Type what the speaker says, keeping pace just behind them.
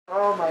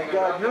my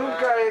God,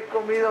 nunca he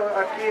comido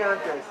aquí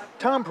antes.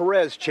 Tom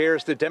Perez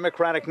chairs the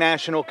Democratic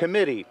National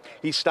Committee.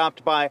 He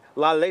stopped by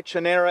La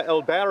Lechonera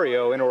El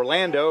Barrio in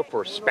Orlando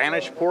for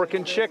Spanish pork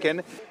and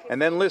chicken,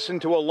 and then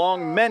listened to a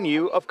long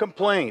menu of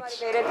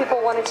complaints.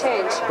 People want to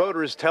change.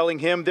 Voters telling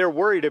him they're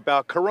worried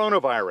about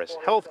coronavirus,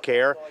 health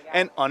care,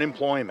 and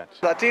unemployment.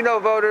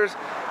 Latino voters,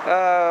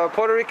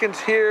 Puerto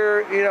Ricans here,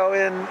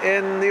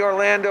 in the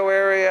Orlando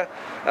area,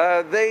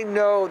 they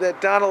know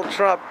that Donald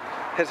Trump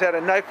has had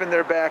a knife in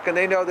their back, and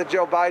they know that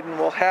Joe Biden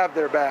will have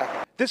their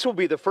back. This will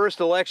be the first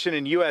election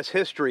in U.S.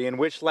 history in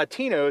which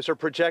Latinos are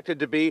projected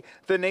to be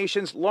the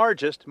nation's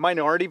largest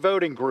minority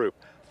voting group,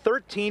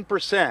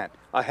 13%,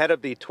 ahead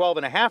of the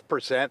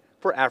 12.5%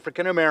 for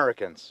African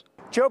Americans.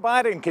 Joe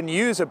Biden can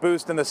use a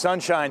boost in the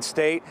Sunshine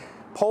State.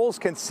 Polls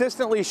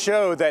consistently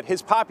show that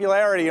his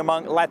popularity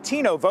among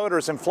Latino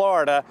voters in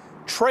Florida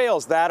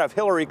trails that of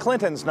Hillary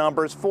Clinton's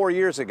numbers 4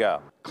 years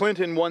ago.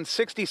 Clinton won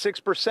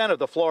 66% of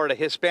the Florida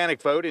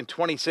Hispanic vote in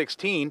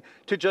 2016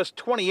 to just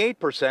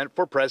 28%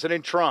 for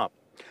President Trump.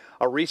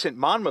 A recent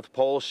Monmouth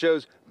poll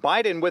shows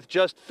Biden with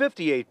just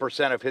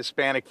 58% of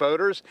Hispanic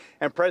voters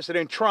and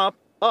President Trump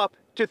up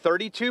to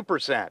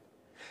 32%.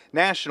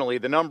 Nationally,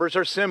 the numbers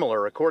are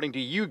similar. According to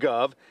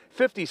YouGov,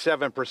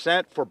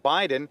 57% for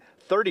Biden,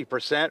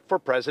 30% for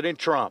President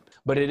Trump.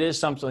 But it is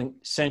something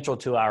central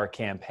to our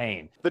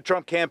campaign. The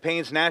Trump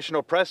campaign's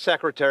national press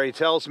secretary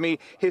tells me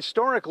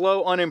historic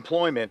low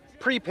unemployment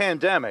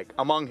pre-pandemic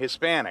among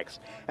Hispanics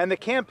and the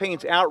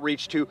campaign's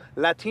outreach to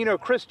Latino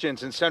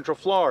Christians in Central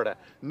Florida,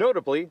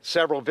 notably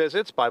several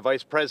visits by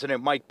Vice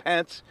President Mike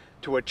Pence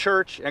to a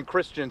church and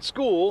Christian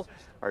school,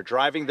 are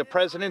driving the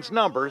president's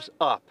numbers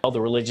up.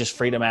 The religious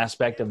freedom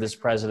aspect of this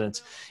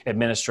president's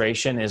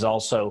administration is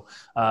also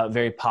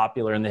very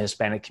popular in the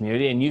Hispanic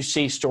community. And you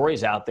see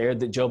stories out there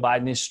that Joe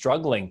Biden is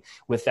struggling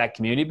with that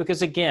community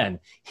because, again,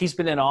 he's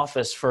been in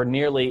office for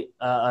nearly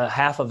a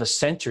half of a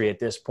century at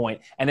this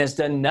point and has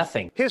done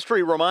nothing.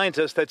 History reminds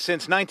us that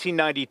since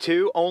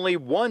 1992, only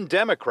one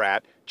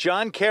Democrat,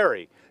 John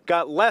Kerry,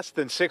 got less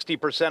than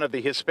 60% of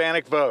the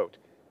Hispanic vote.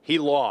 He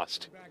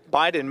lost.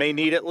 Biden may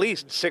need at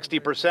least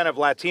 60% of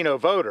Latino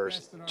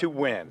voters to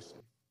win.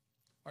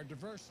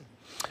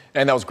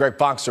 And that was Greg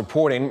Fox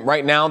reporting.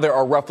 Right now, there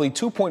are roughly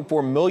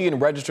 2.4 million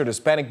registered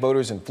Hispanic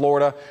voters in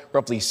Florida,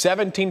 roughly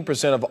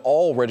 17% of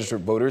all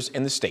registered voters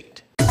in the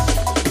state.